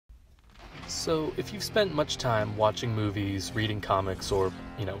So, if you've spent much time watching movies, reading comics, or,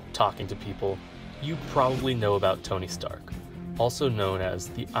 talking to people, you probably know about Tony Stark, also known as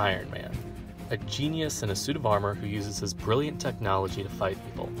the Iron Man, a genius in a suit of armor who uses his brilliant technology to fight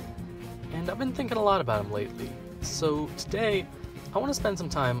evil. And I've been thinking a lot about him lately, so today I want to spend some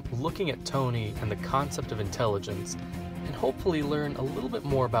time looking at Tony and the concept of intelligence, and hopefully learn a little bit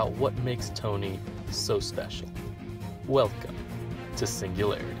more about what makes Tony so special. Welcome to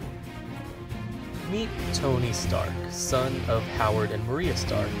Singularity. Meet Tony Stark, son of Howard and Maria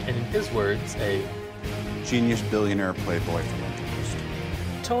Stark, and in his words, a genius, billionaire, playboy, philanthropist.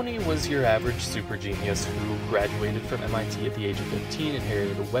 Tony was your average super genius who graduated from MIT at the age of 15,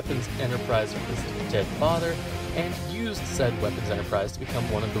 inherited a weapons enterprise from his dead father, and used said weapons enterprise to become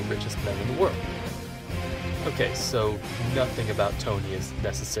one of the richest men in the world. Okay, so nothing about Tony is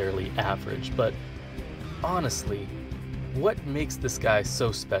necessarily average, but honestly, what makes this guy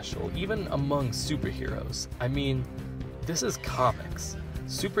so special, even among superheroes? I mean, this is comics.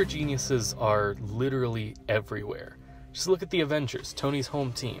 Super geniuses are literally everywhere. Just look at the Avengers, Tony's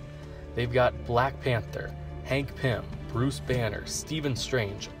home team. They've got Black Panther, Hank Pym, Bruce Banner, Stephen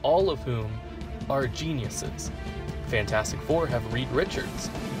Strange, all of whom are geniuses. Fantastic Four have Reed Richards.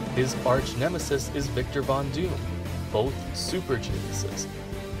 His arch nemesis is Victor Von Doom, both super geniuses.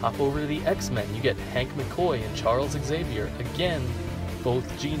 Hop over to the X-Men, you get Hank McCoy and Charles Xavier, again, both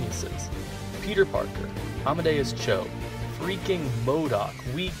geniuses. Peter Parker, Amadeus Cho, freaking MODOK,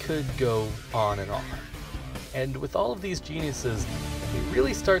 we could go on and on. And with all of these geniuses, it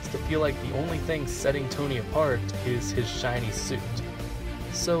really starts to feel like the only thing setting Tony apart is his shiny suit.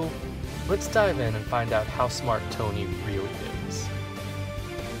 So, let's dive in and find out how smart Tony really is.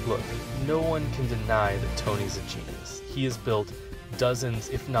 Look, no one can deny that Tony's a genius. He has built dozens,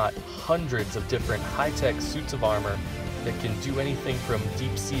 if not hundreds, of different high-tech suits of armor that can do anything from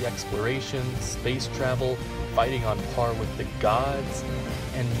deep-sea exploration, space travel, fighting on par with the gods,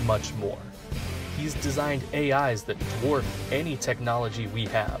 and much more. He's designed AIs that dwarf any technology we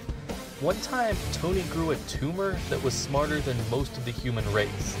have. One time, Tony grew a tumor that was smarter than most of the human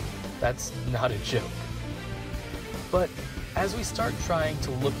race. That's not a joke. But as we start trying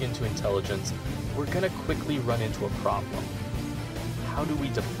to look into intelligence, we're gonna quickly run into a problem. How do we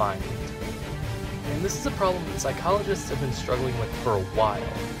define it? And this is a problem that psychologists have been struggling with for a while.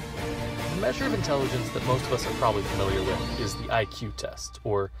 The measure of intelligence that most of us are probably familiar with is the IQ test,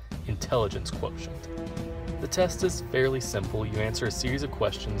 or intelligence quotient. The test is fairly simple. You answer a series of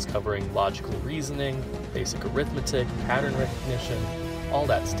questions covering logical reasoning, basic arithmetic, pattern recognition, all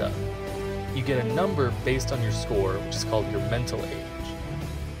that stuff. You get a number based on your score, which is called your mental age.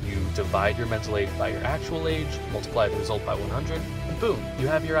 You divide your mental age by your actual age, multiply the result by 100, and boom, you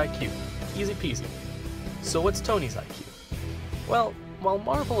have your IQ. Easy peasy. So what's Tony's IQ? Well, while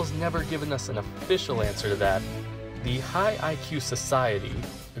Marvel has never given us an official answer to that, the High IQ Society,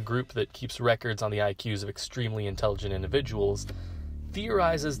 a group that keeps records on the IQs of extremely intelligent individuals,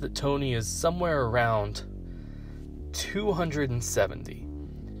 theorizes that Tony is somewhere around 270.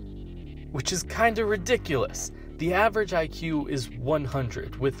 Which is kinda ridiculous. The average IQ is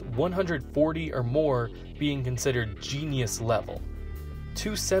 100, with 140 or more being considered genius level.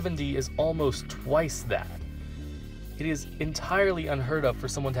 270 is almost twice that. It is entirely unheard of for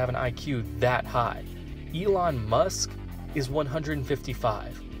someone to have an IQ that high. Elon Musk is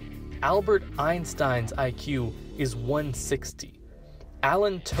 155. Albert Einstein's IQ is 160.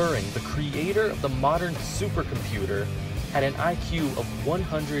 Alan Turing, the creator of the modern supercomputer, had an IQ of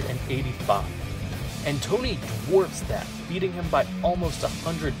 185. And Tony dwarfs that, beating him by almost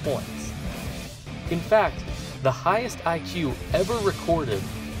 100 points. In fact, the highest IQ ever recorded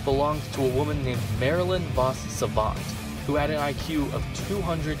belonged to a woman named Marilyn Vos Savant, who had an IQ of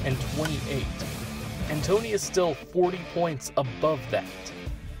 228. And Tony is still 40 points above that.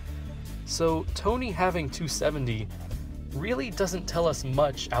 So Tony having 270 really doesn't tell us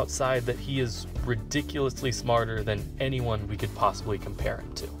much outside that he is ridiculously smarter than anyone we could possibly compare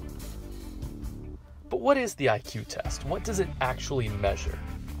him to. But what is the IQ test? What does it actually measure?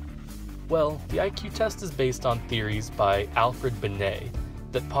 Well, the IQ test is based on theories by Alfred Binet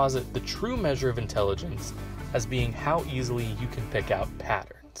that posit the true measure of intelligence as being how easily you can pick out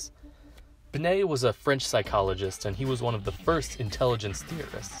patterns. Binet was a French psychologist, and he was one of the first intelligence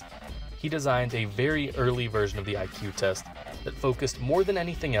theorists. He designed a very early version of the IQ test that focused more than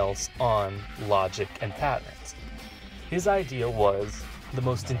anything else on logic and patterns. His idea was the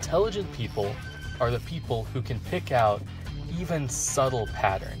most intelligent people are the people who can pick out even subtle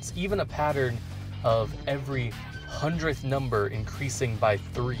patterns, even a pattern of every 100th number increasing by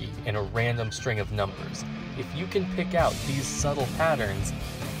 3 in a random string of numbers. If you can pick out these subtle patterns,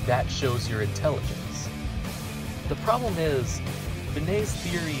 that shows your intelligence. The problem is, Binet's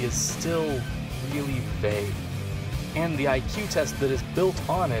theory is still really vague, and the IQ test that is built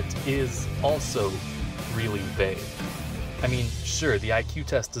on it is also really vague. I mean, sure, the IQ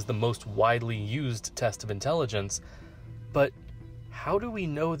test is the most widely used test of intelligence, but how do we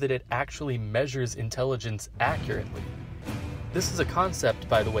know that it actually measures intelligence accurately? This is a concept,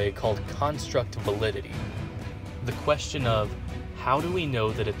 by the way, called construct validity. The question of, how do we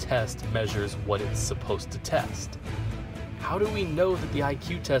know that a test measures what it's supposed to test? How do we know that the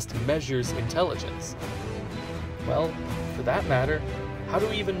IQ test measures intelligence? Well, for that matter, how do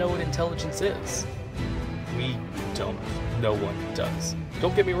we even know what intelligence is? We don't. No one does.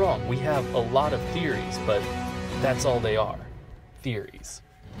 Don't get me wrong, we have a lot of theories, but that's all they are. Theories.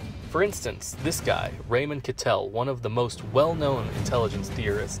 For instance, this guy, Raymond Cattell, one of the most well-known intelligence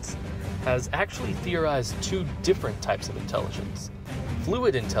theorists, has actually theorized 2 different types of intelligence.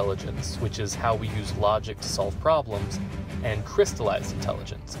 Fluid intelligence, which is how we use logic to solve problems, and crystallized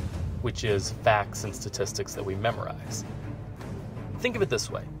intelligence, which is facts and statistics that we memorize. Think of it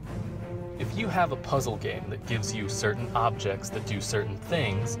this way. If you have a puzzle game that gives you certain objects that do certain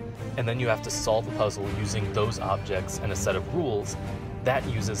things, and then you have to solve the puzzle using those objects and a set of rules, that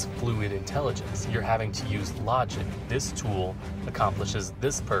uses fluid intelligence. You're having to use logic. This tool accomplishes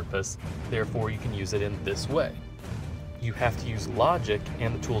this purpose, therefore you can use it in this way. You have to use logic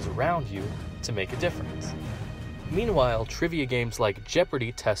and the tools around you to make a difference. Meanwhile, trivia games like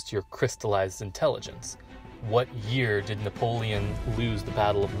Jeopardy test your crystallized intelligence. What year did Napoleon lose the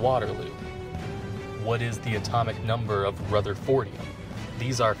Battle of Waterloo? What is the atomic number of rutherfordium?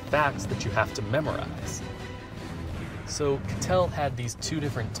 These are facts that you have to memorize. So Cattell had these 2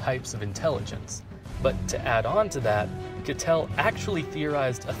 different types of intelligence, but to add on to that, Cattell actually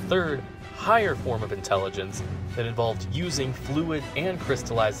theorized a 3rd, higher form of intelligence that involved using fluid and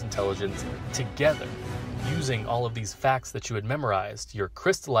crystallized intelligence together, using all of these facts that you had memorized, your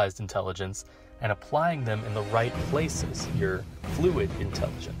crystallized intelligence, and applying them in the right places, your fluid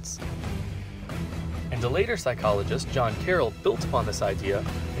intelligence. And a later psychologist, John Carroll, built upon this idea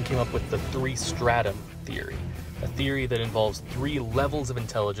and came up with the 3-stratum theory, a theory that involves 3 levels of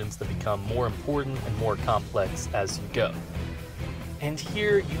intelligence that become more important and more complex as you go. And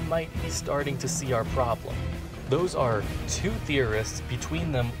here you might be starting to see our problem. Those are 2 theorists,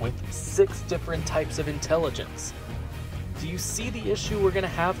 between them with 6 different types of intelligence. Do you see the issue we're going to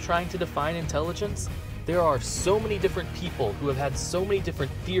have trying to define intelligence? There are so many different people who have had so many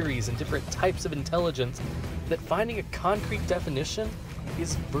different theories and different types of intelligence that finding a concrete definition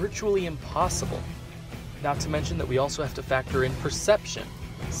is virtually impossible. Not to mention that we also have to factor in perception,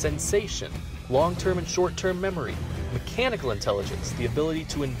 sensation, long-term and short-term memory, mechanical intelligence, the ability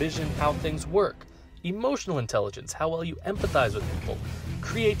to envision how things work, emotional intelligence, how well you empathize with people,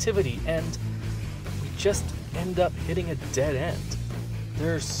 creativity, and we just end up hitting a dead end.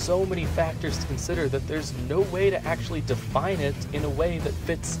 There are so many factors to consider that there's no way to actually define it in a way that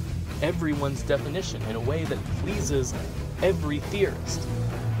fits everyone's definition, in a way that pleases every theorist.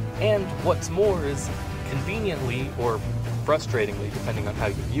 And what's more is, conveniently or frustratingly, depending on how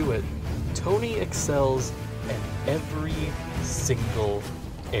you view it, Tony excels in every single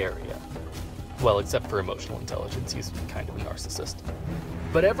area. Well, except for emotional intelligence, he's kind of a narcissist.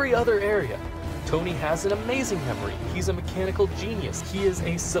 But every other area, Tony has an amazing memory. He's a mechanical genius. He is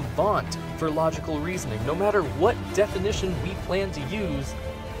a savant for logical reasoning. No matter what definition we plan to use,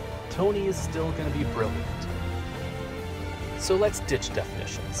 Tony is still going to be brilliant. So let's ditch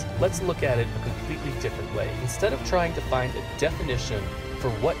definitions. Let's look at it a completely different way. Instead of trying to find a definition for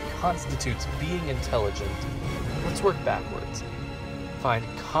what constitutes being intelligent, let's work backwards. Find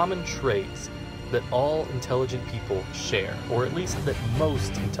common traits that all intelligent people share, or at least that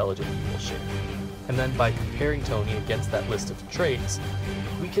most intelligent people share. And then by comparing Tony against that list of traits,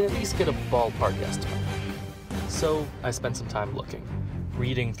 we can at least get a ballpark estimate. So I spent some time looking,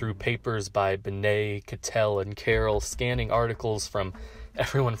 reading through papers by Binet, Cattell, and Carroll, scanning articles from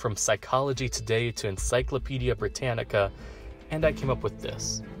everyone from Psychology Today to Encyclopedia Britannica, and I came up with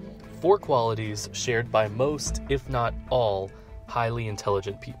this: 4 qualities shared by most, if not all, highly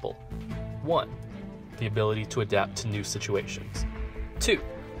intelligent people. 1. The ability to adapt to new situations. 2.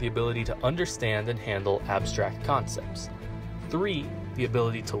 The ability to understand and handle abstract concepts. 3. The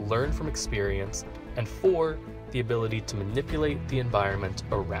ability to learn from experience. And 4. The ability to manipulate the environment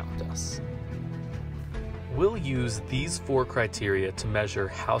around us. We'll use these 4 criteria to measure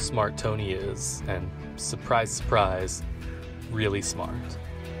how smart Tony is, and surprise, surprise, really smart.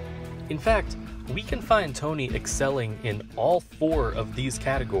 In fact, we can find Tony excelling in all 4 of these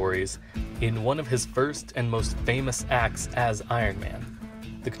categories in one of his first and most famous acts as Iron Man,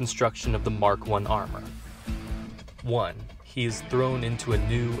 the construction of the Mark I armor. 1. He is thrown into a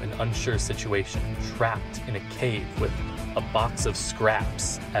new and unsure situation, trapped in a cave with a box of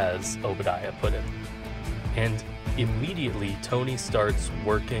scraps, as Obadiah put it. And immediately, Tony starts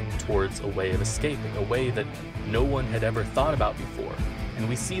working towards a way of escaping, a way that no one had ever thought about before. And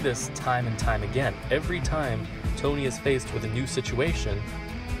we see this time and time again. Every time Tony is faced with a new situation,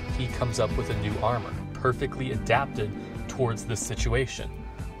 he comes up with a new armor, perfectly adapted towards this situation.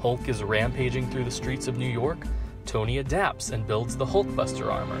 Hulk is rampaging through the streets of New York. Tony adapts and builds the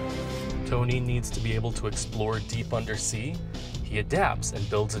Hulkbuster armor. Tony needs to be able to explore deep undersea. He adapts and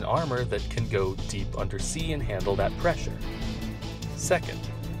builds an armor that can go deep undersea and handle that pressure. Second,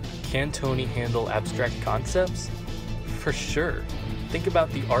 can Tony handle abstract concepts? For sure. Think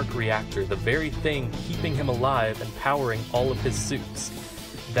about the arc reactor, the very thing keeping him alive and powering all of his suits.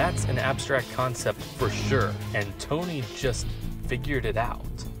 That's an abstract concept for sure, and Tony just figured it out.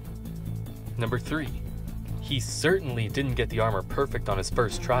 Number 3. He certainly didn't get the armor perfect on his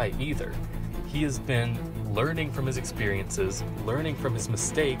first try either. He has been learning from his experiences, learning from his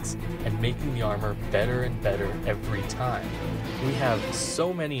mistakes, and making the armor better and better every time. We have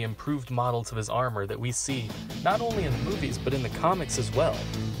so many improved models of his armor that we see not only in the movies, but in the comics as well.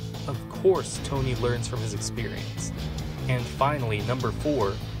 Of course, Tony learns from his experience. And finally, number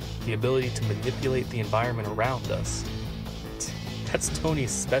 4, the ability to manipulate the environment around us. That's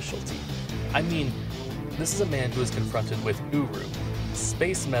Tony's specialty. I mean, this is a man who is confronted with Uru,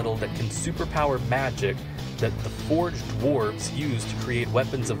 space metal that can superpower magic that the forged dwarves use to create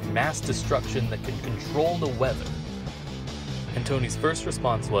weapons of mass destruction that can control the weather. And Tony's first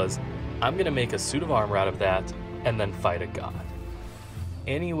response was, I'm gonna make a suit of armor out of that, and then fight a god.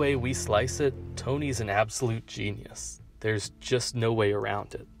 Any way we slice it, Tony's an absolute genius. There's just no way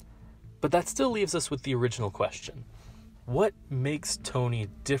around it. But that still leaves us with the original question. What makes Tony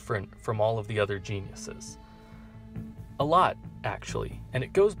different from all of the other geniuses? A lot, actually, and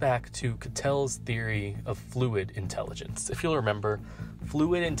it goes back to Cattell's theory of fluid intelligence. If you'll remember,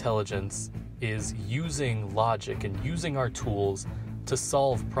 fluid intelligence is using logic and using our tools to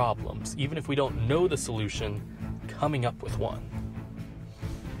solve problems, even if we don't know the solution, coming up with one.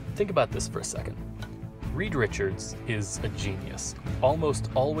 Think about this for a second. Reed Richards is a genius, almost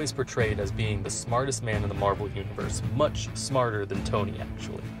always portrayed as being the smartest man in the Marvel Universe, much smarter than Tony,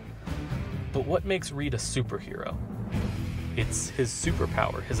 actually. But what makes Reed a superhero? It's his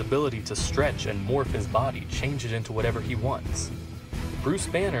superpower, his ability to stretch and morph his body, change it into whatever he wants. Bruce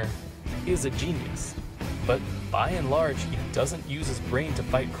Banner is a genius, but by and large, he doesn't use his brain to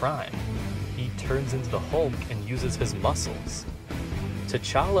fight crime. He turns into the Hulk and uses his muscles.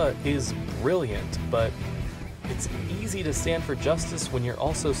 T'Challa is brilliant, but it's easy to stand for justice when you're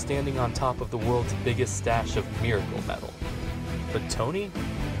also standing on top of the world's biggest stash of miracle metal. But Tony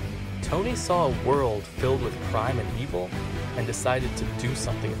saw a world filled with crime and evil and decided to do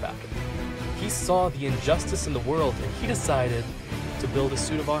something about it. He saw the injustice in the world and he decided to build a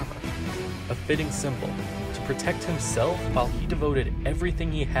suit of armor, a fitting symbol, to protect himself while he devoted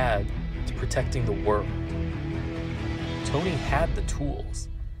everything he had to protecting the world. Tony had the tools.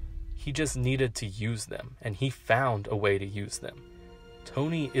 He just needed to use them, and he found a way to use them.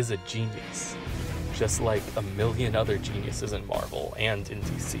 Tony is a genius, just like a million other geniuses in Marvel and in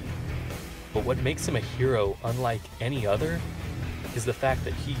DC. But what makes him a hero unlike any other is the fact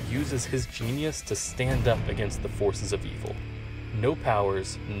that he uses his genius to stand up against the forces of evil. No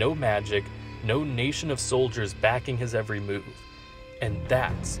powers, no magic, no nation of soldiers backing his every move. And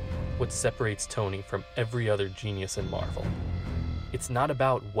that's what separates Tony from every other genius in Marvel. It's not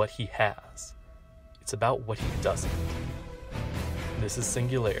about what he has. It's about what he doesn't. This is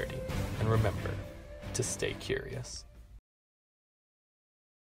Singularity, and remember to stay curious.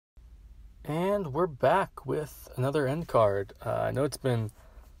 And we're back with another end card. I know it's been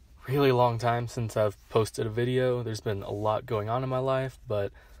a really long time since I've posted a video. There's been a lot going on in my life,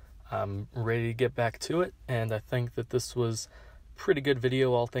 but I'm ready to get back to it, and I think that this was pretty good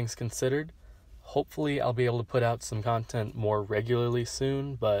video, all things considered. Hopefully I'll be able to put out some content more regularly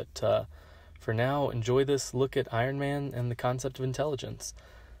soon, but for now, enjoy this look at Iron Man and the concept of intelligence.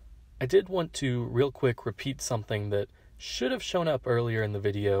 I did want to real quick repeat something that should have shown up earlier in the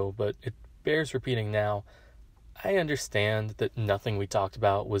video, but it bears repeating now. I understand that nothing we talked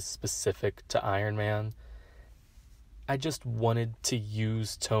about was specific to Iron Man. I just wanted to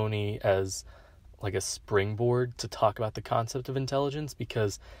use Tony as like a springboard to talk about the concept of intelligence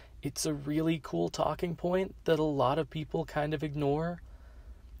because it's a really cool talking point that a lot of people kind of ignore.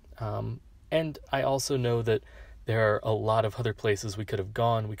 And I also know that there are a lot of other places we could have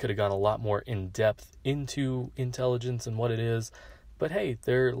gone. We could have gone a lot more in depth into intelligence and what it is. But hey,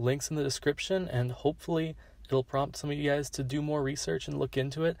 there are links in the description, and hopefully it'll prompt some of you guys to do more research and look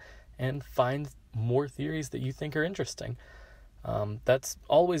into it and find more theories that you think are interesting. That's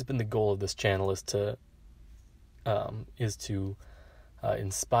always been the goal of this channel, is to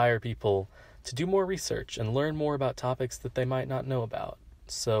inspire people to do more research and learn more about topics that they might not know about.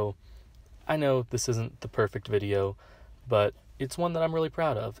 So I know this isn't the perfect video, but it's one that I'm really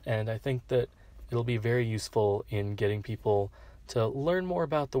proud of, and I think that it'll be very useful in getting people to learn more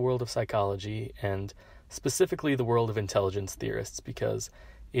about the world of psychology, and specifically the world of intelligence theorists, because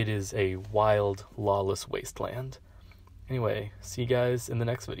it is a wild, lawless wasteland. Anyway, see you guys in the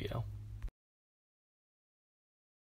next video.